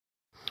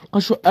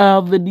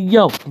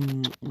video.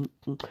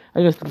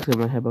 I guess things in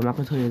my head, but I'm not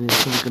gonna tell you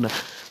this. I'm gonna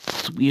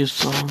weird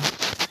song.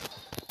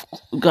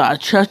 We got a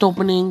chest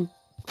opening.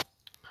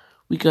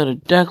 We got a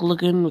deck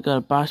looking. We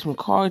gotta buy some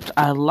cards.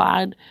 I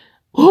lied.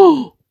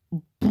 Oh,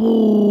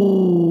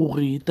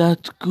 boy,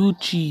 that's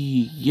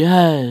Gucci.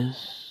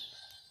 Yes.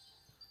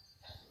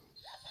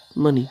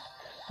 Money.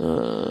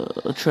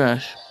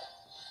 Trash.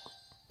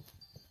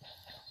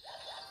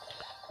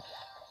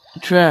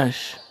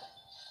 Trash.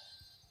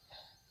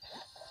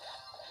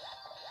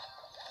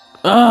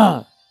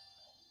 Ah!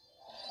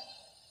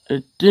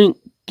 It didn't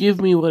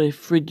give me what I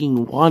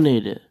freaking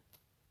wanted.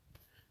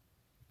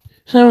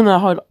 It's not even that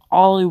hard.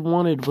 All I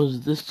wanted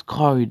was this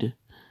card.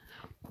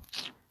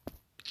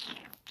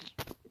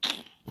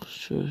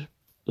 Sure.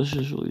 This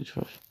is really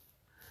trash.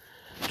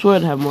 I swear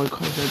I'd have more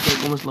cards. I'd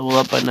like almost level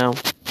up by now.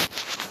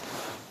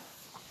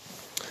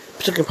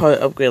 So I can probably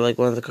upgrade like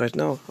one of the cards.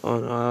 No. Oh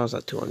no, I was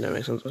at 200. That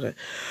makes sense. Okay.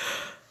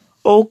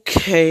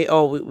 Okay.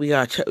 Oh, we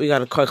got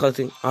a card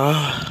collecting.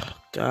 Ah,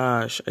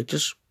 gosh. I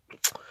just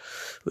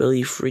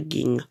really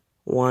freaking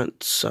want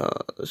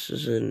this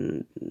is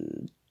in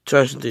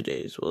 203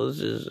 days. Well, this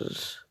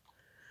is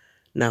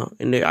now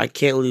and there. I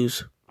can't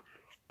lose.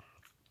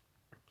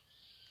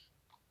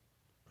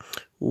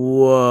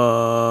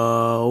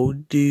 Whoa,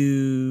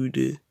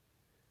 dude.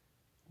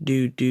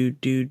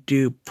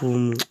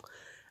 Boom.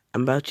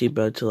 I'm about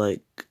to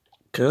like.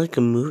 Can I like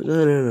move?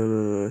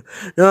 No.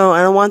 No,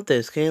 I don't want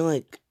this. Can I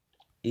like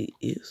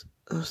use?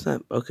 Oh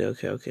snap. Okay.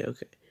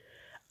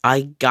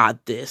 I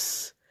got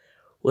this.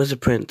 Where's the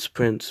prince?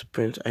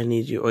 I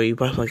need you. Or you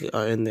probably like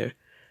are in there.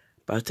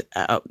 About to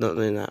up. No,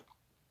 they're not.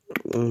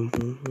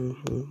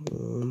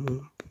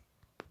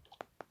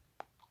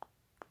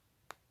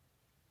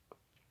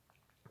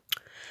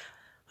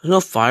 There's no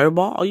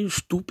fireball? Are you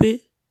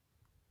stupid?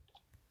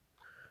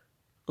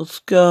 Let's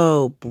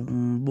go.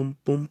 Boom.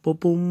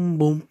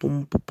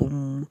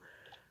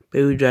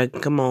 Baby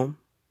dragon, come on.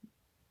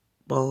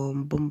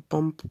 Boom.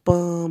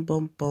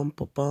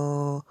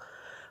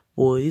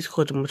 Boy, these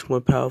cards are much more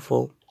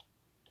powerful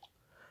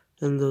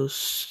than those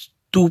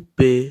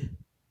stupid.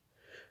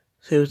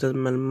 Saves that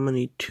amount of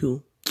money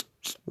too.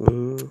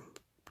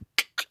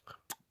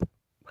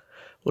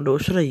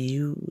 What should I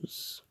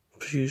use?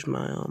 Use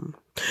my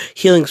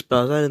healing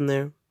spell. Is that in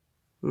there?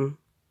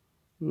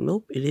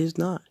 Nope, it is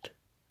not.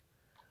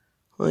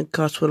 Only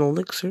costs 1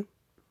 elixir.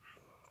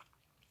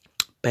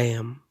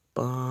 Bam.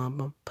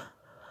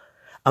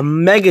 A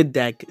mega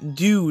deck,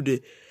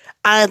 dude.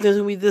 I didn't think it was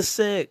gonna be this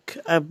sick.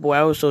 Boy,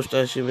 I was so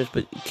stressed,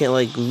 but you can't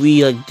like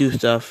do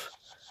stuff.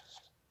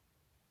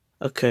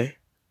 Okay.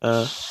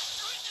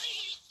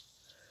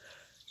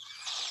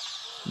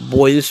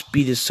 Boy, this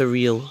speed is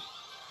surreal.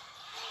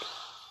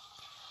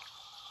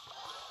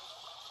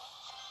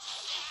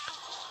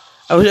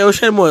 I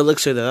wish I had more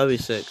elixir though. That'd be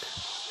sick.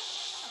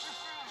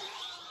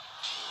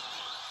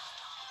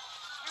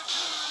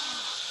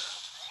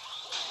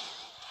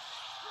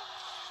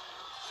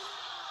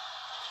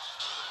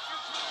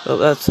 Oh,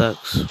 that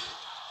sucks.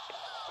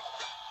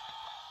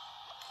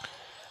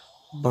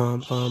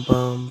 Bum.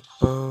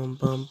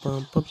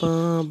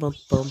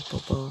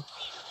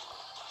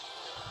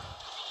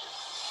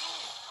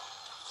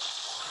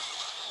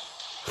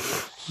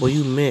 Well,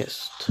 you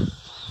missed.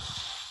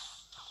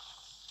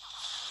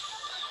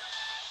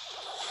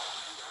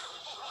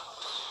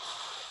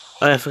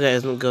 Oh, I forgot it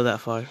doesn't go that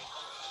far.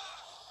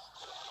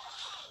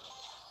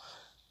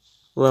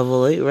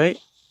 Level 8, right?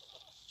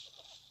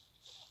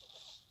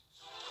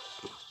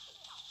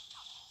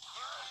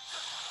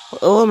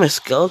 Oh, my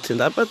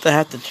skeletons. I bet I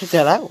have to check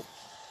that out.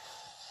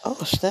 Oh,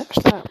 snap.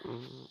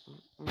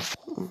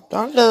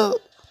 Darn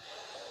it.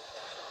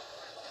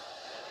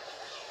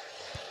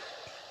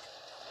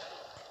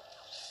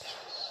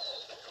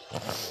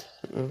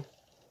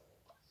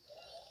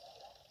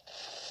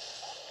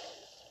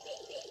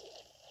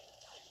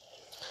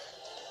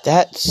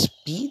 That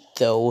speed,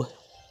 though.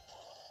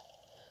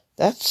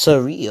 That's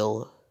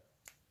surreal.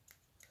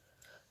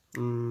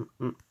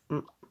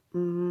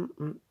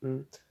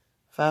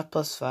 5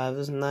 plus 5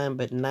 is 9,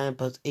 but 9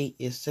 plus 8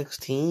 is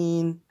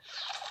 16.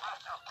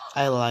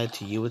 I lied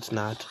to you, it's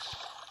not.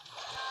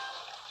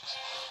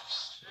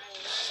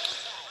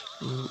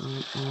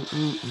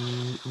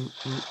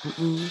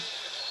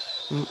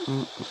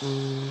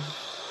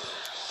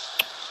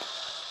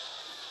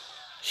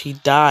 She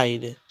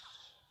died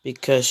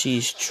because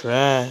she's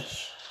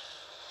trash.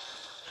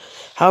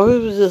 How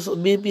would this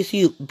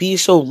BBC be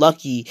so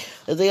lucky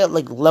that they got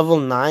like level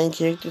 9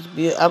 characters?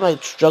 I'm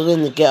like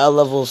struggling to get a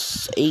level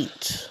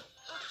 8.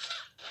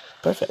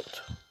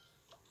 Perfect.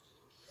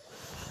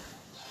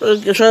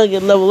 I'm trying to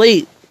get level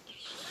 8.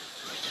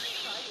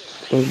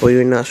 Oh boy,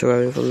 you're not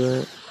surviving from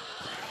that.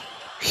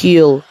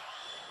 Heal.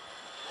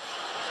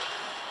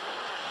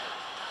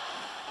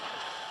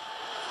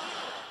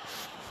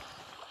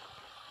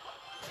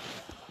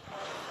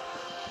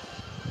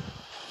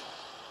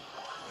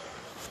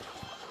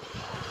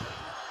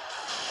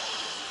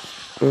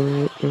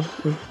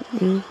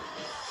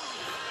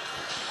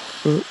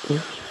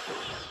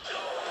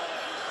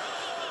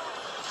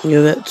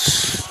 Yeah,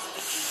 that's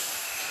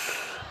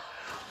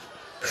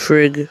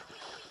Frig.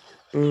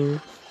 I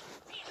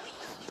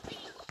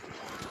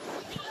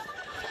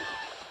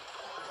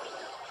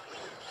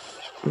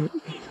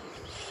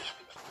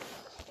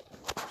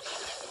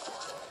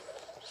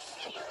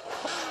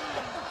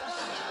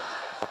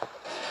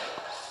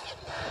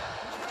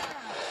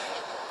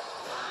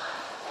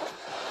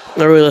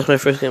really like my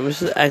first game.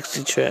 This is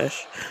actually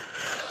trash.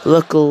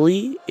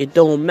 Luckily, it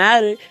don't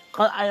matter,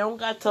 cause I don't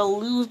got to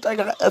lose. I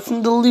got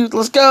nothing to lose.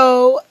 Let's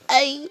go.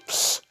 Hey.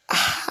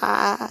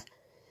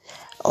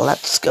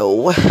 Let's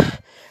go.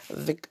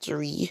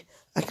 Victory.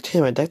 I can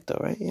change my deck though,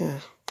 right? Yeah.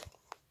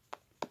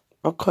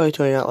 I'll call you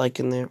turn out like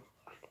in there.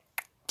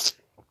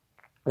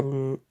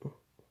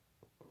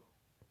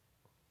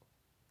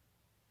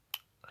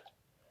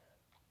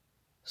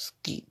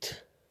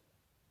 Skeet.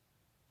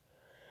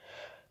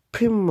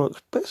 Pretty more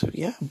expensive,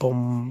 yeah.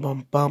 Bum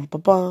bum bum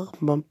bum bum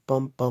bum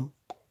bum bum.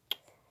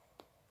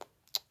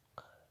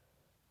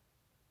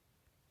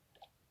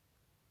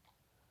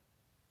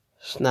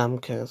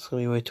 Snapcast, it's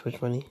gonna be way too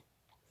much money.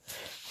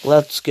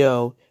 Let's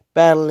go.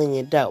 Battling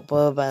it out,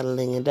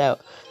 battling it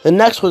out. The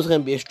next one's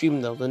gonna be a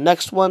stream though. The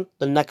next one,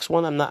 I'm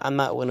not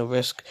gonna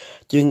risk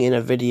doing it in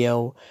a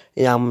video.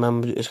 Yeah,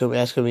 it's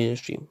gonna be a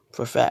stream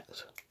for a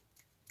fact.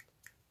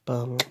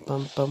 Bum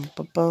bum bum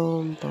bum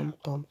bum bum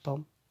bum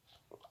bum.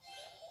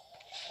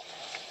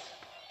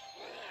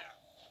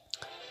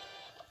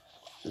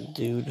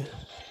 Dude,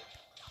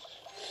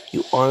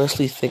 you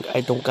honestly think I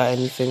don't got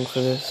anything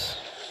for this?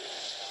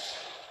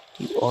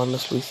 You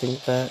honestly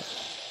think that?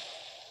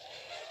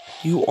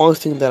 You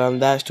honestly think that I'm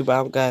that stupid?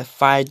 I've got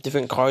 5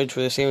 different cards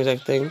for the same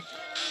exact thing?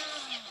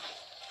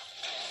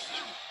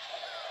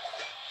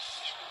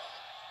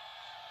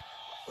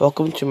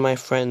 Welcome to my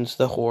friends,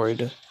 the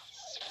Horde.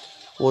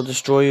 Will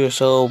destroy your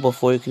soul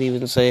before you can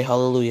even say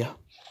hallelujah.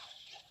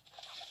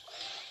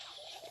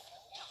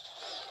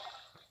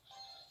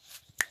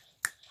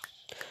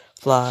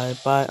 Fly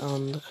by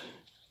on the...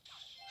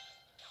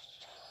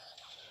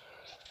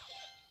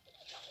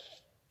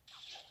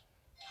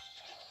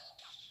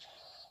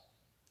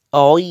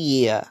 Oh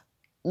yeah.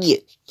 Yeah.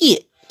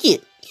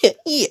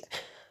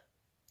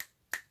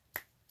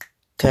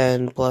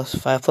 10 plus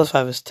 5 plus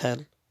 5 is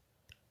 10.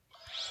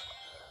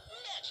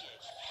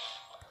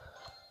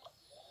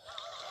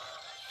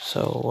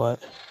 So what?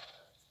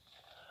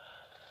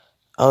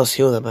 I'll just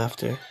heal them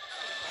after.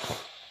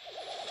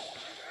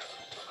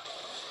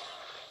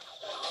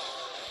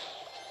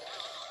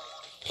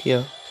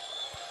 Here.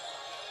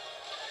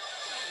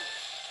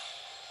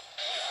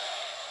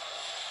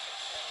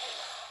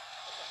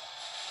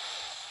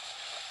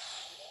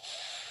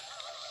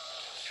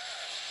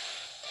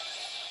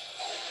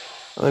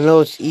 I know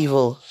it's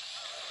evil.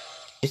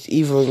 It's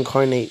evil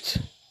incarnate.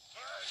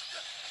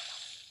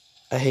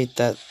 I hate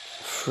that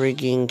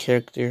frigging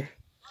character.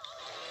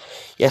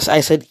 Yes, I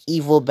said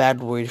evil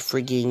bad word,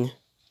 frigging.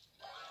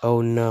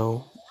 Oh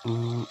no.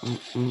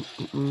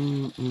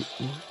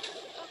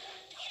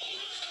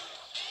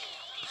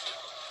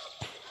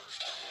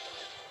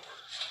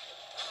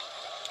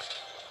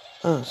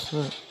 Oh,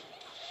 snap.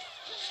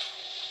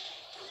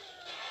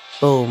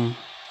 Boom.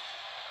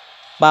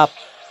 Bop.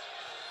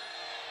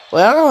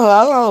 Well,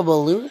 I don't have a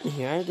balloon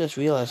here. I just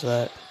realized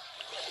that.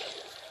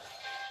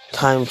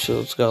 Time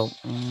shields go.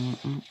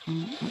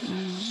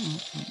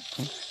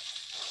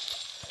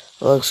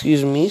 Well,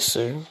 excuse me,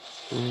 sir.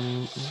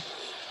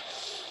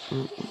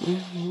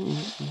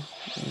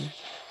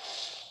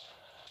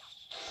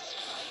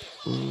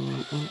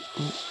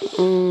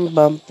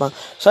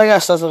 So I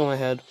got stuff in my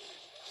head.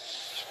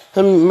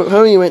 How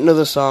many might know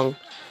the song?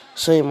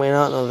 Some you might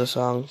not know the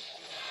song.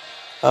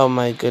 Oh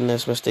my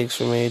goodness, mistakes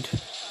were made.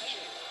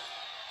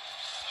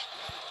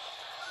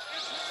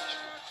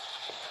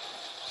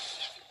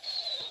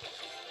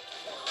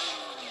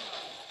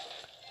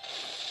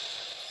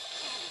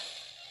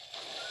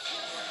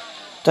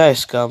 Die,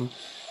 scum.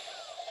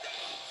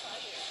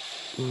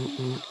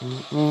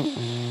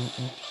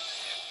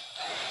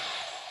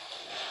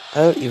 I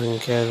don't even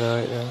care though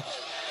right now.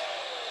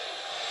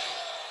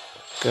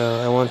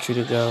 Go, I want you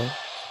to go.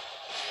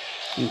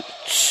 You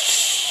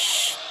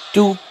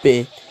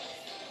stupid.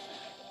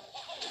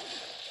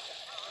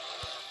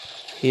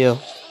 Heal.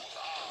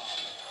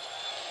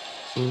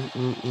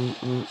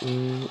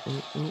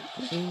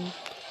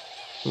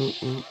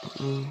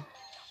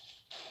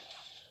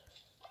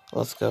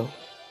 Let's go.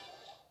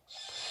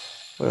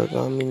 We're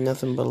gonna mean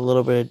nothing but a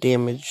little bit of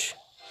damage.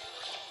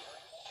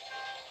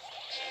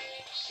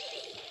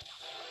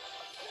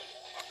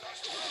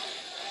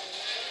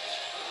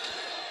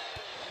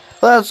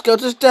 Let's go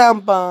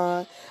touchdown,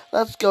 bye.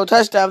 Let's go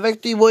touchdown,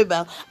 victory, boy,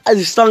 bow.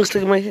 The song's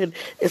stuck in my head.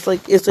 It's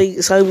like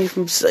something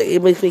from.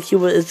 It makes me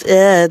cute, but it's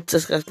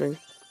disgusting.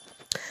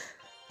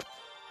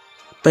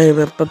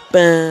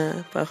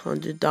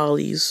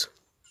 $500.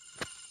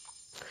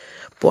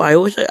 Boy, I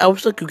wish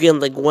like you get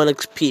like 1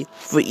 XP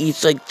for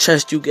each like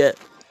chest you get.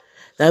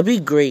 That'd be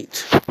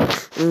great.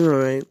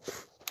 Alright.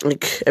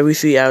 Like every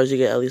 3 hours you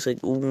get at least like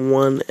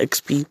 1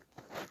 XP.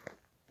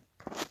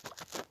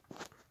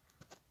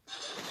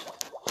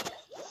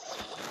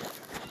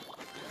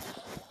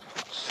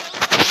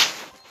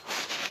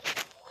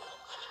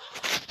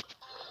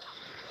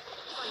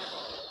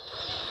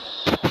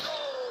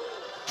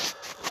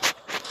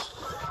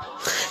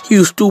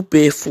 You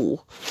stupid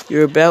fool.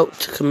 You're about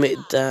to commit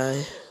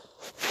die.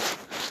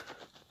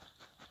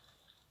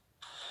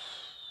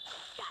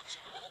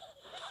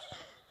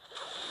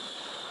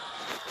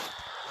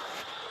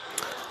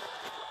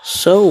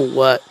 So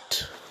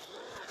what?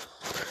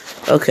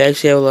 Okay,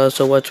 actually I have a lot of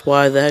so what.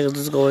 Why the heck is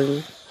this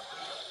going?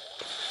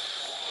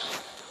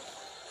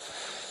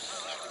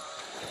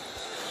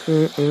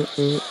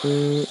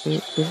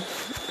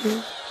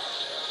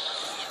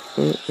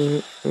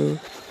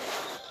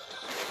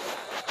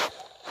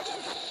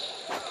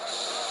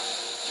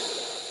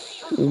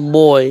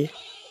 Boy,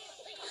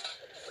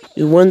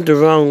 you went the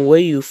wrong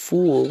way, you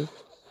fool.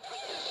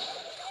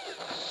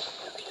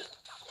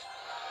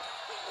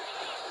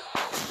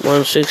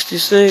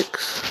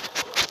 166.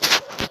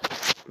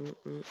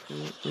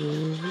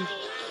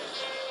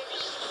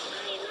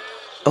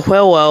 Oh,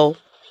 well.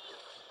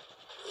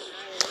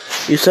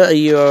 You set a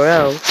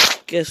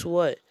URL. Guess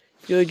what?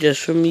 You're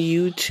just from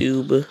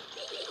YouTube.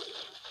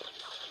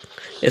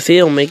 If they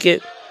don't make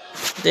it,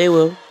 they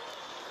will.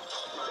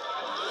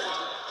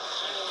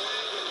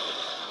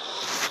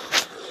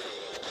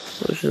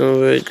 Which is not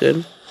very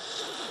good.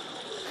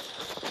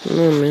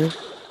 No, man.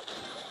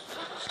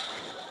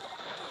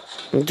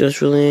 It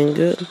just really ain't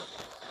good.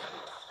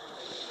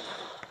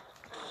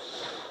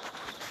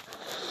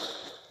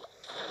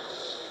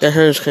 That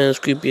hand's kind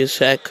of creepy as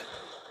heck.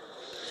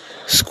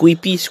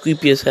 Squeepy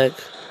as heck.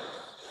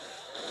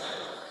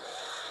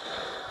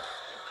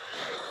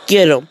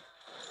 Get him.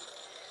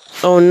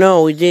 Oh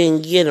no, we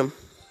didn't get him.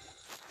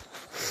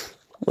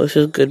 Which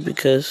is good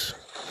because...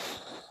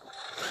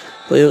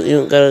 But you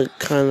don't got a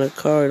kind of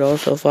card.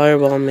 Also,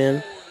 Fireball,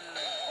 man.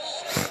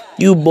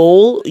 You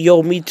bowl?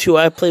 Yo, me too.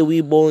 I play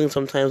Wii bowling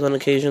sometimes on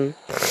occasion.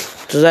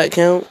 Does that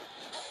count?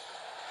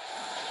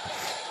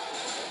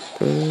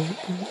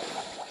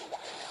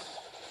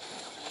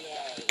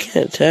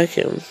 Can't attack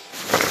him.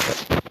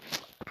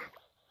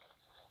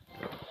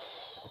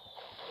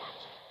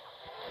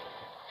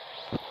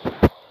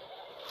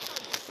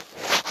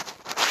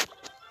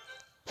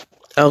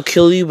 I'll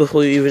kill you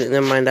before you even...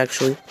 Never mind,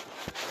 actually.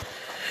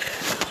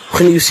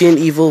 When you see an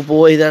evil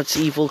boy, that's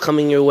evil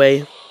coming your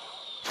way.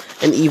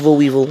 An evil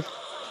weevil.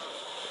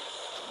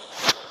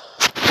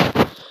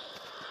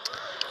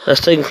 Let's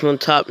take him from the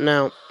top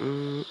now.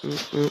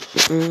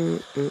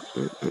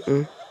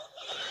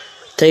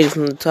 Take it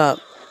from the top.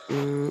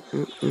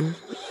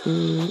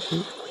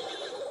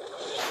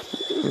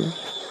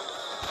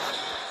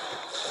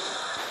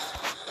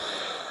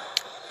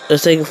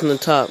 Let's take it from the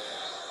top.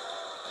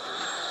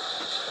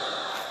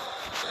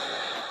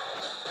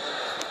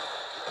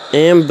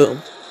 And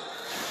boom.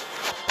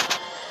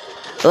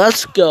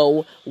 Let's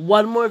go.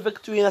 One more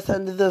victory and that's the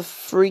end of the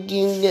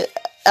freaking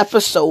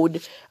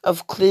episode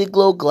of Clear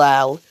Glow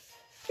Glow.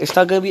 It's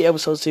not going to be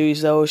episode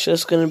series though. It's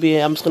just going to be,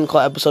 I'm just going to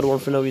call it episode 1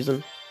 for no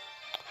reason.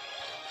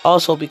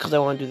 Also because I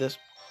want to do this.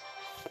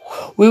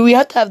 We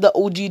have to have the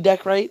OG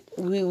deck, right?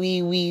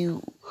 We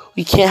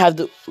can't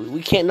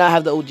not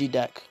have the OG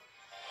deck.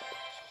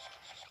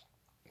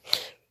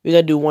 We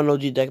gotta do one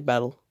OG deck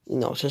battle.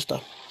 No, it's just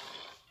a...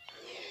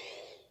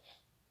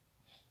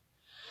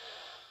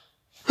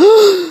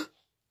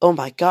 Oh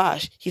my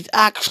gosh, he's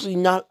actually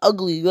not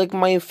ugly like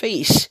my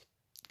face.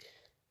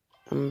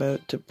 I'm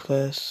about to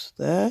press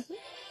that,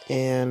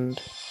 and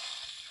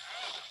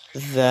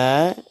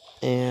that,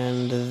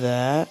 and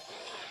that.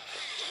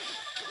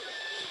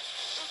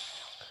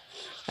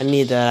 I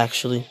need that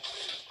actually.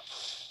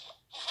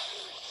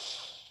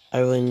 I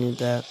really need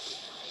that.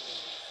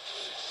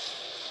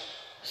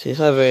 See, it's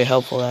not very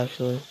helpful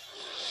actually.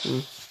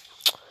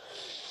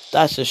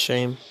 That's a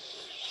shame.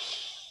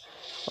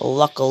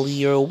 Luckily,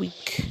 you're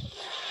weak.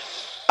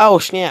 Oh,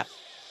 snap.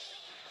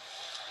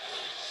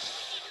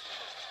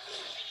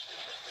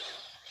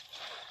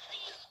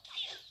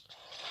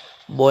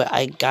 Boy,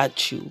 I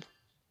got you.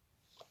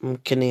 I'm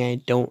kidding, I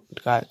don't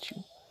got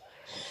you.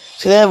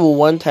 See, they have a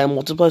one-time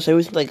multiplier, so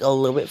everything's like a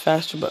little bit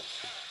faster, but...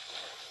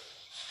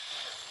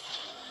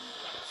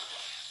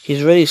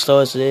 He's really slow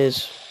as it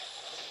is.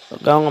 I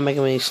don't want to make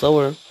him any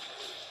slower.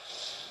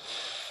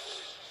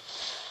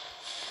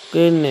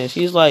 Goodness,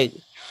 he's like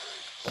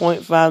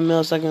 0.5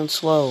 milliseconds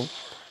slow.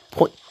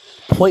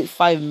 0.5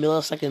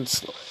 milliseconds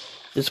slow.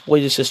 This boy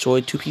just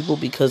destroyed 2 people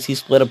because he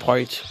split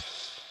apart.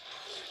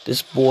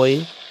 This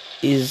boy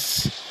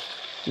is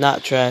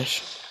not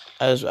trash,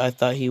 as I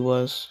thought he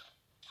was.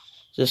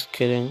 Just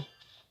kidding.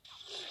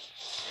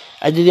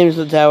 I did damage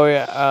to the tower.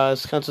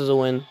 This counts as a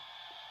win.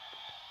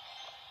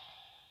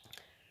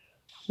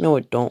 No,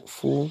 it don't,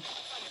 fool.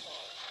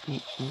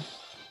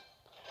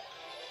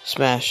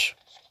 Smash.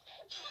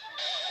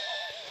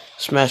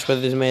 Smash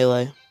Brothers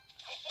Melee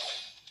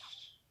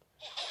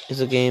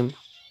is a game.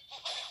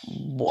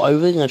 Boy, I'm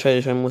really gonna try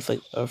to him with like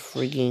a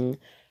freaking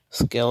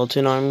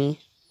skeleton army.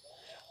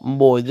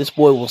 Boy, this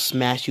boy will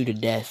smash you to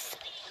death.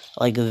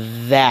 Like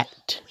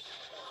that.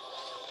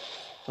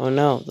 Oh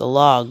no, the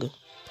log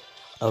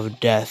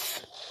of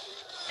death.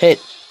 Hit.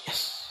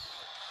 Yes.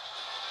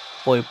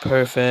 Boy,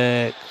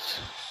 perfect.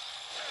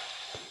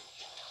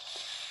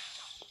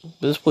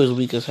 This boy's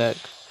weak as heck.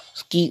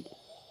 Skeet.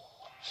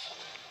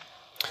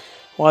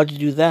 Why'd you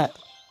do that?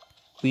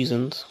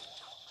 Reasons.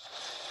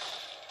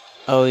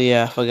 Oh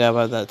yeah, I forgot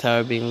about that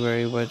tower being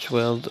very much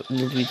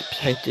need to be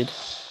protected.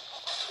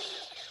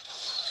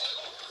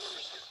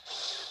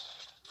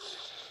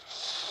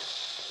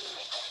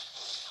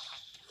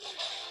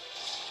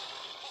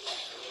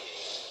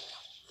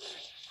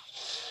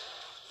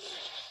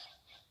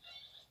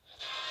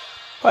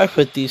 I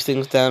put these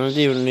things down. I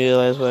didn't even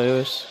realize what it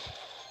was.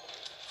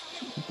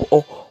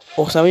 Oh,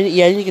 so I need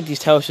to get these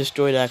towers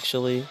destroyed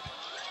actually.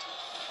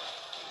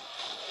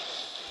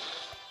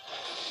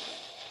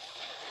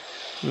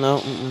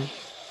 No,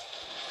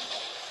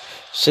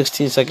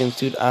 16 seconds,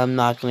 dude. I'm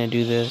not gonna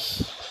do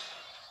this.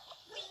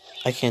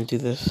 I can't do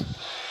this.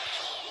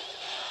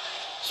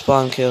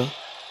 Spawn kill.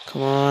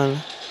 Come on.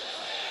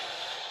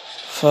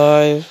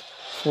 5,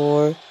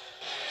 4.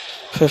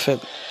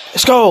 Perfect.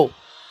 Let's go!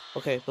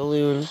 Okay,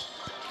 balloon.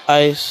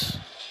 Ice.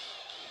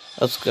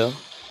 Let's go.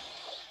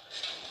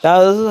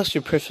 This is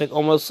actually perfect.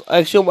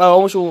 Actually, I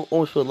almost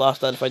would have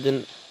lost that if I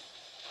didn't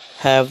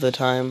have the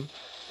time.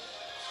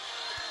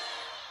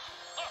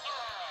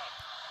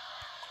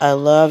 I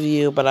love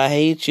you, but I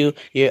hate you.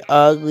 You're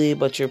ugly,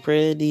 but you're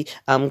pretty.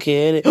 I'm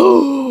kidding.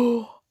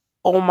 Oh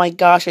my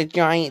gosh, a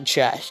giant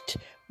chest.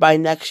 By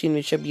next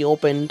unit should be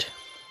opened.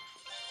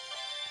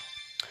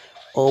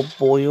 Oh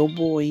boy, oh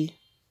boy.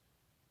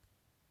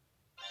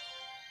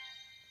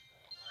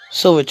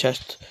 Silver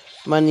chest.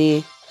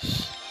 Money.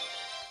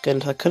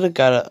 Goodness, I could have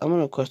got it. I'm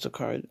gonna request a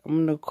card.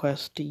 I'm gonna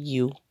request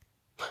you.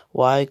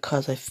 Why?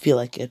 Because I feel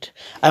like it.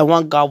 I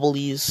want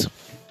gobblies.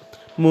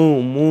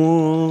 Moo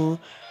moo.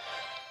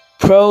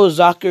 Pro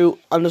Zaku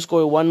 _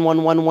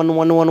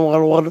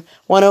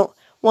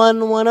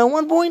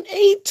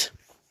 1111111111111.8.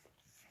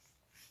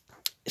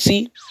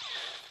 See?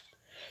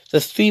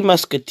 The Three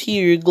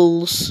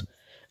Musketeers.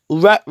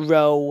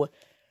 Retro.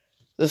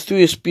 The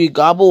Three Speed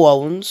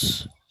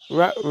Goblins.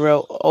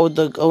 Retro. Oh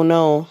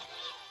no.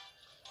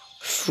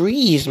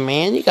 Freeze,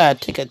 man. You gotta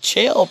take a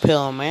chill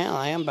pill, man.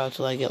 I am about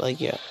to get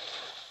you.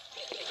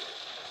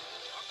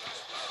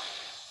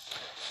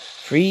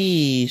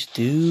 Freeze,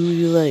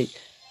 dude.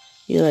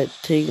 You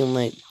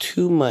taking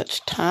too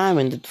much time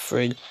in the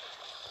frig.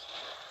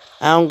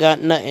 I don't got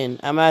nothing.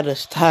 I'm out of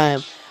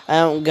time. I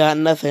don't got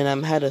nothing.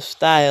 I'm out of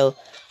style.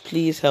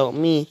 Please help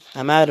me.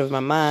 I'm out of my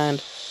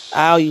mind.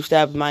 Ow, you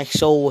stabbed my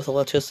soul with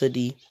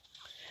electricity.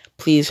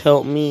 Please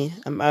help me.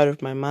 I'm out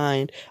of my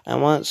mind. I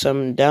want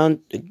some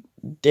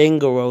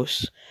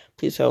Dangaros.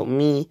 Please help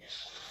me.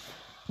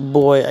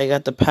 Boy, I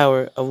got the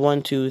power of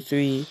 1, 2,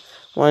 3,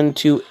 1,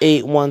 2,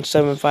 8, 1,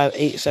 7, 5,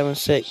 8, 7,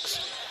 6.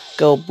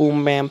 Go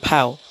boom bam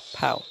pow.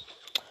 Pow.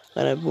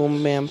 Let it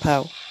boom bam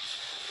pow.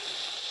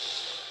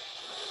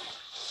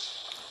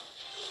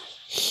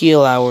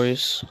 Heal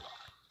hours.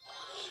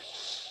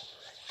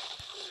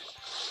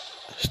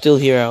 Still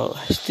heal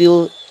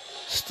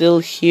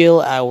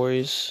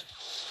hours.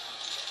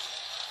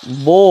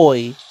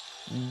 Boy,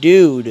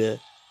 dude.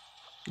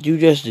 You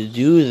just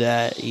do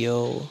that,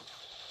 yo.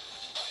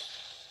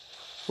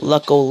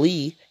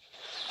 Luckily,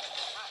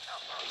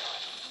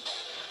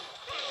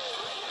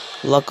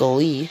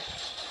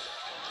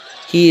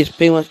 he is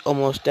pretty much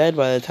almost dead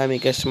by the time he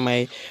gets to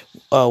my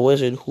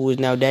wizard, who is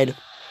now dead.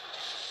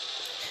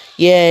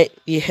 Yeah,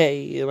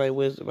 my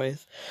wizard. My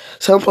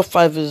 7 plus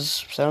 5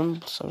 is 7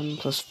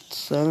 plus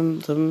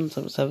 7,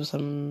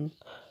 5,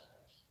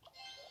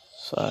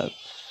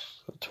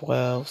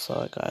 12. So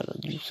I gotta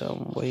do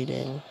some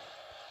waiting.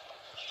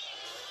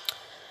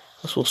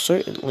 This will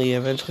certainly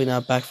eventually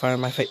not backfire in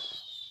my face.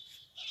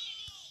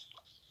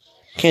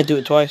 Can't do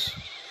it twice.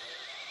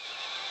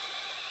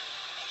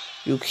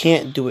 You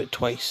can't do it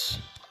twice.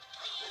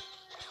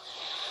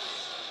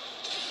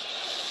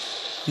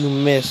 You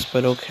missed,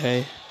 but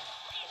okay.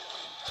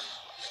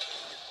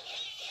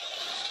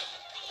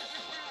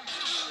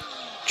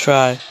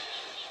 Try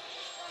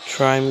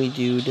me,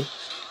 dude.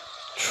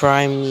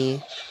 Try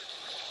me.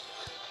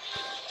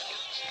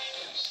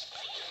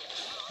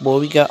 Boy,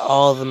 we got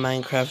all the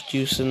Minecraft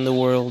juice in the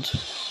world.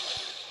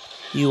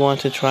 You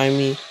want to try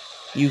me?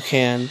 You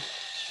can.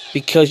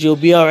 Because you'll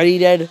be already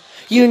dead.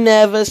 You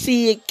never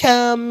see it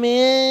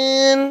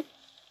coming.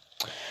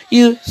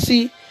 You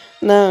see,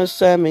 now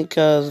it's me,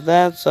 cause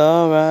that's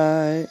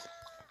alright.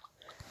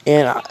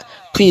 And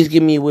please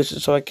give me a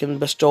wizard so I can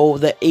bestow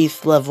the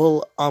 8th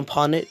level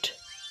upon it.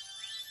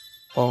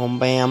 Boom,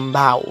 bam,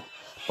 bow.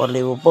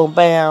 Boom,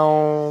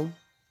 bam.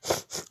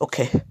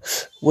 Okay.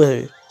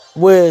 Wizard.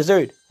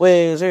 Okay,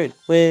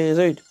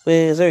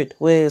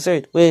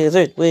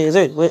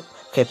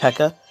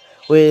 Pekka.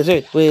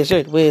 Wizard.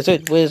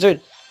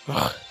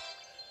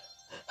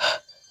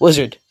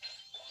 Wizard.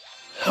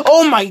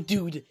 Oh my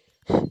dude!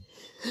 I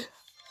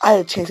had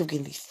a chance of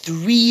getting these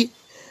 3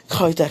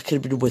 cards that could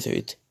have been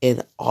wizards,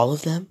 and all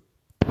of them.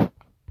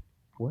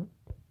 What?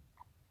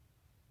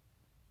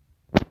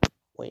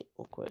 Wait,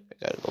 real quick. I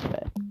gotta go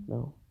back.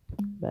 No.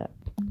 Back.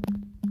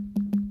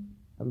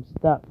 I'm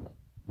stuck.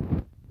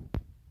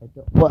 I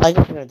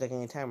can figure out that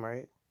any time,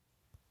 right?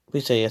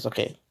 Please say yes.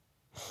 Okay.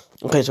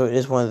 Okay, so it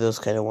is one of those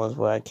kind of ones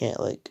where I can't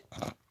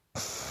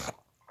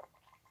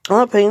I'm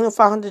not paying the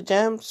 500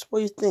 gems. What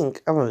do you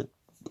think?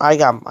 I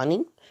got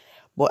money?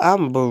 Well,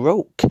 I'm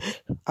broke.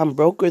 I'm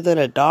broker than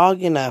a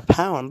dog in a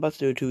pound. I'm about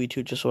to do a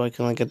 2v2 just so I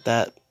can like, get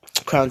that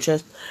crown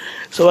chest.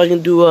 So I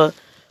can do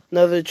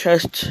another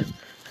chest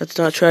that's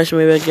not trash.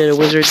 Maybe I get a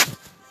wizard.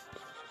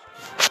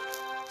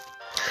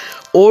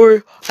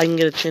 Or I can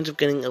get a chance of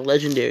getting a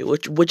legendary,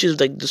 which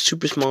is like the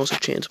super smallest of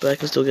chance, but I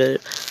can still get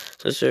it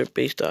since they're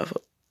based off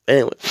of.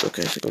 Anyways,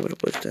 okay, so I'm gonna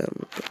put it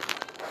down.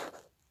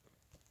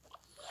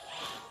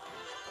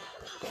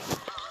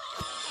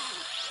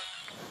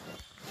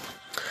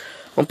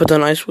 I'm gonna put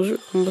down Ice Wizard.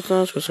 Oh,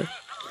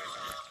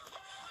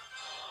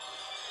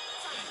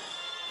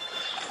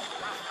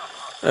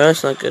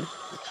 that's not good.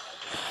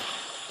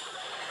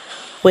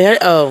 Wait,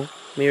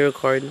 mirror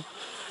card.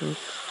 I'm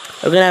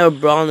gonna have a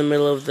brawl in the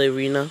middle of the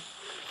arena.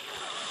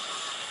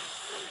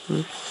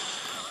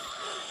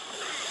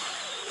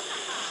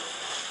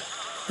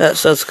 That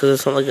sucks because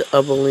it's not like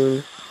a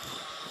balloon.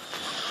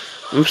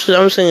 I'm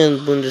saying a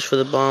balloon just for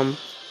the bomb.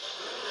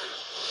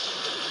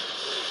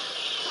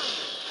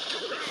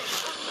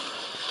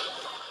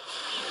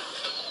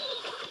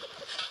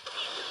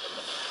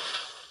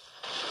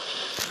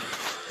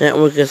 That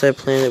work as I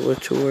planned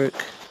it to work.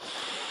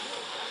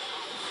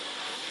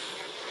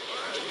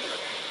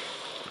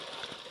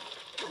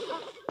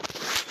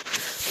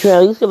 Can I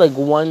at least get like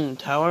one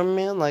tower,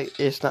 man? Like,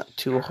 it's not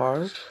too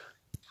hard.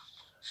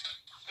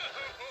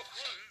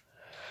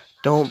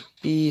 Don't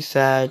be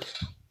sad.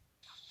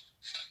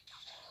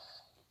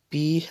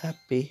 Be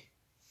happy.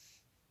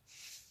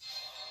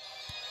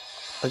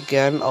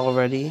 Again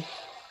already?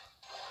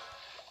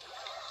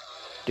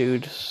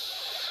 Dude.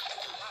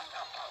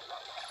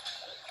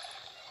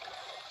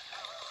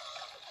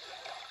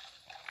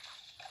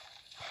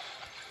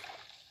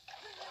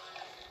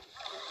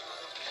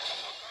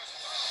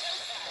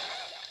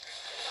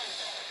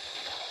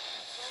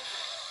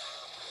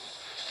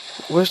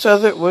 Where's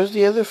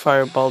the other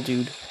fireball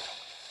dude?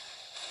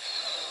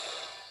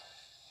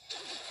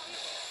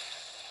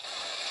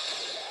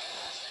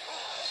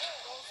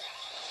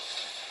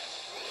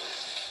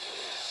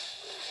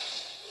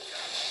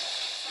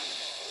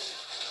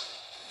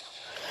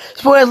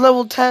 This boy has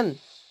level 10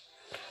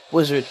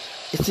 wizard.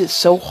 Is it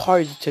so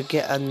hard to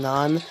get a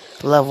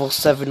non-level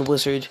 7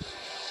 wizard?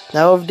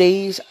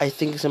 Nowadays, I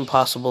think it's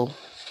impossible.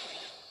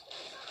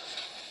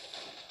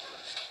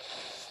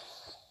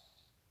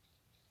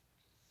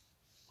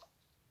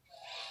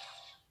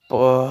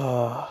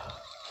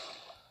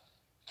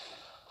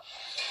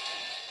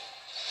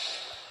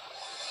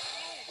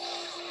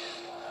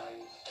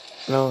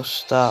 No,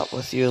 stop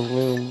with your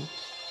loom.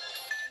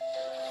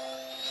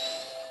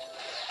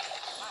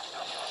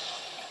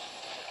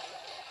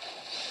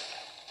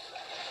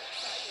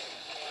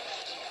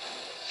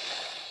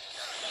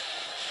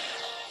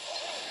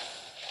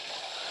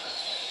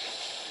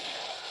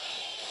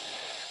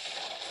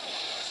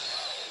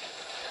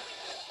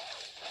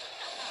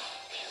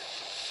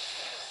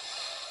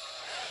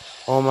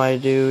 Oh my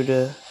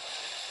dude.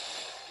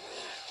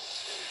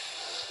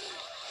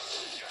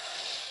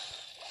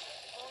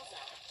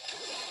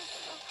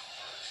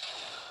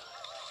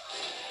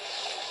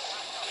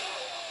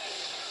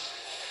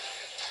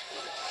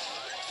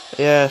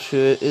 Yeah,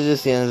 shoot, it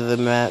is the end of the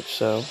match,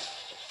 so.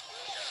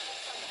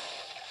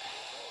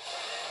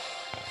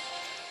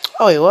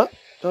 Oh wait, what?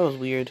 That was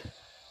weird.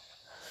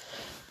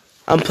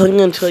 I'm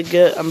playing until I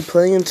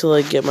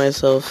get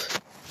myself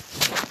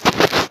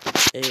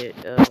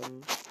a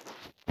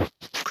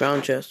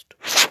crown chest.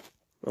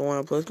 Don't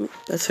want to play with me?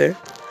 That's fair.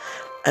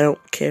 I don't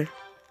care.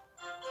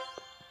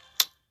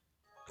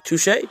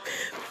 Touche.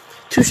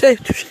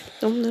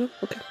 No,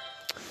 okay.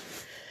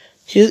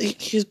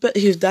 His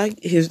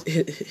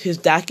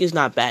deck is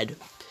not bad.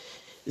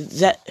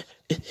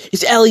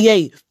 It's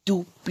LEA.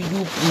 Doopy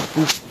doop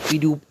boop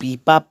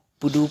doopy bop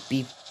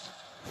doopy.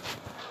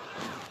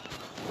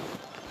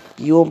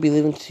 You won't be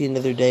living to see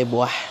another day,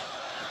 boy.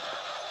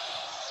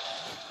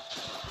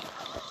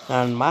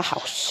 Not in my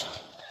house.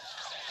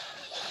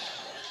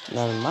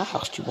 Not in my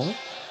house, you won't.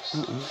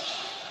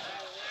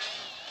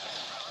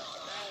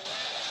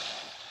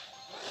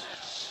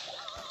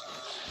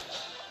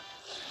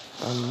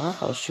 On my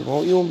house, you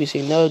won't. You won't be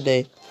seeing another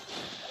day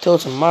till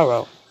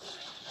tomorrow.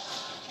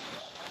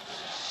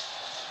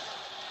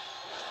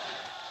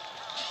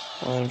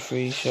 One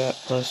free shot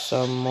plus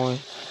some more.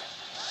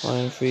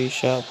 One free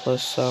shot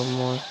plus some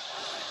more.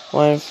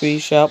 One free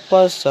shot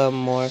plus some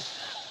more.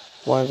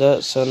 One's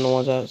at 7,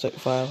 one's at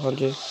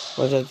 500,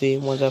 one's at 3,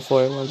 one's at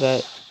 4, one's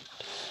at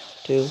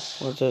 2,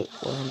 one's at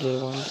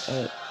 100, one's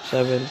at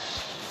 7.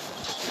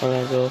 When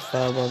I go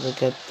 5, one's to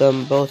get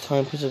them both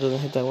time pieces doesn't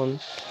hit that one.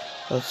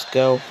 Let's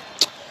go.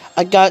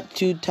 I got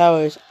 2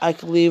 towers. I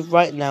could leave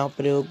right now,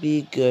 but it'll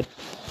be good.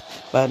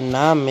 But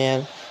nah,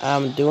 man.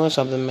 I'm doing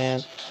something,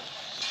 man.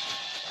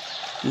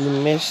 You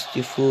missed,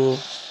 you fool.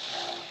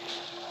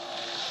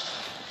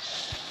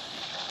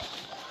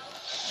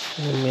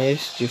 You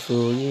missed, you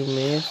fool. You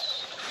missed.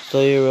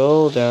 Slow your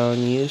roll down,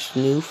 you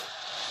snoof.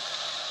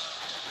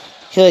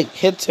 He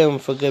hits him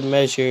for good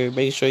measure,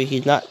 making sure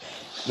he's not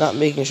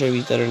making sure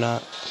he's dead or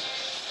not.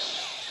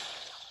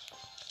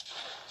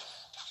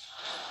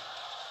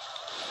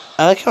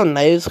 I like how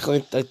knives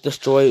can like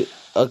destroy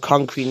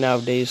concrete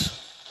nowadays.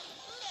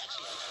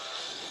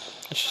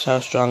 That's just how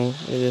strong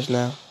it is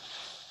now.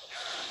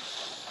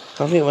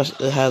 Concrete must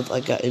have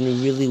like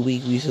gotten really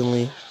weak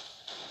recently.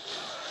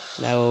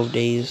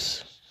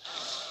 Nowadays.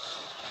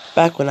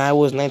 Back when I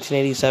was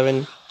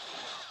 1987,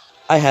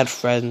 I had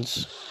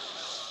friends.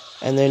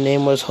 And their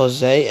name was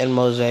Jose and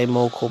Mose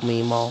Moco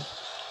Mimo.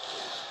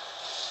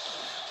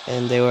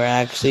 And they were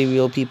actually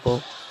real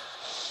people.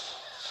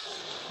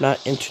 Not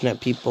internet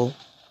people.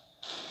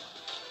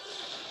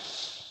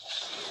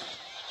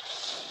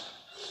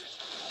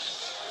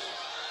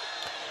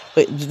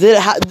 Wait, did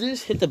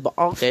this hit the ball?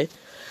 Okay.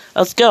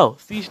 Let's go.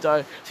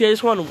 3-star. See, I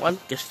just wanted 1.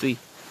 Guess 3.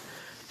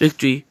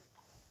 Victory.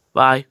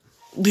 Bye.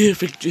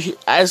 Victory.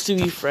 As to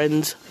be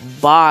friends.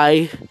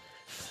 Bye.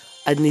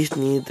 I just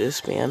need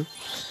this, man.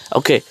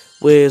 Okay.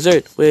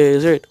 Wizard.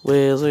 Okay.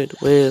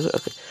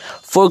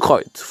 4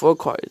 cards.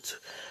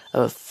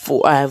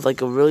 4. I have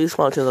like a really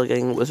small chance of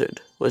getting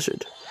wizard.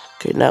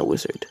 Okay, not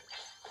wizard.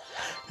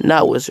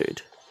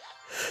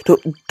 Don't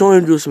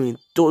even do this to me.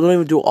 Don't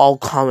even do all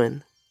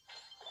common.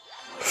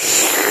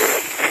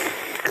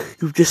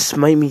 You just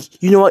smite me.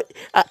 You know what?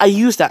 I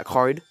use that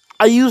card.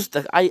 I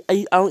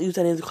don't use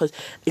any of the cards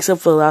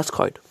except for the last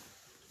card.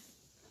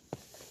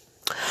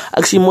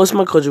 Actually, most of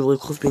my cards are really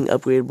close to being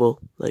upgradable.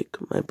 Like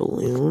my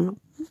balloon.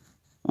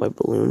 My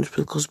balloon's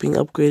pretty close to being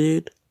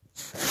upgraded.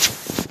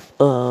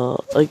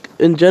 Like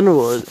in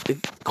general,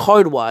 like,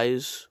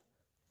 card-wise,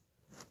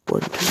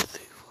 1, 2,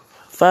 3,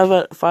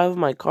 4, 5 of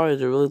my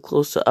cards are really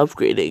close to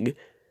upgrading.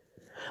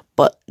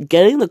 But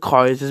getting the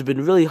cards has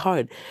been really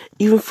hard.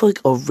 Even for like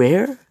a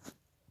rare.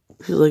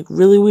 It's like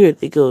really weird.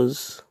 It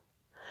goes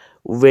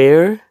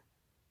rare.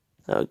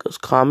 It goes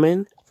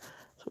common.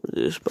 So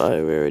just by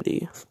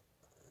rarity.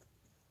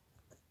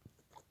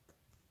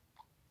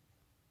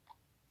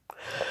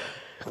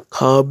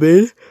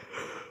 Common,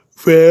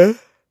 rare,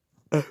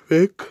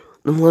 epic,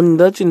 and 1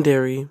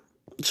 legendary.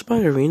 Just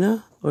by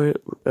arena or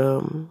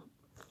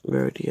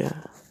rarity,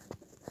 yeah.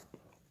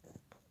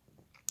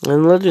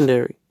 And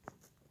legendary.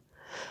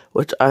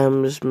 Which I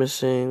am just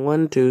missing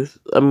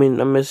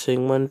I'm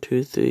missing 1,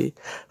 2, 3,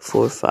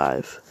 4,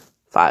 5.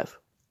 5.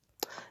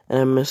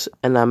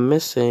 And I'm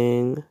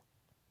missing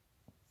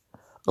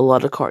a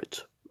lot of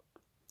cards.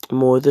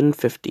 More than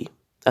 50.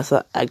 That's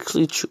not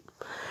actually true.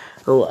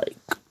 Like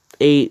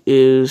 8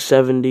 is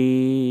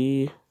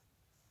 70.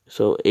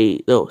 So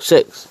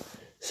 6.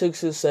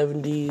 6 is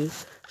 70.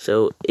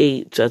 So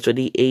 8. So that's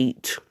already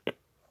 8.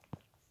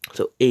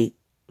 So 8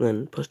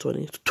 then plus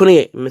 20.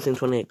 28. I'm missing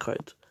 28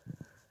 cards.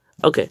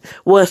 Okay,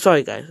 well,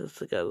 sorry guys,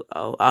 let's go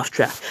off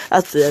track.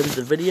 That's the end of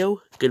the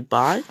video.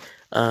 Goodbye.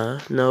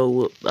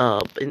 No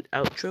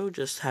outro,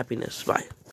 just happiness. Bye.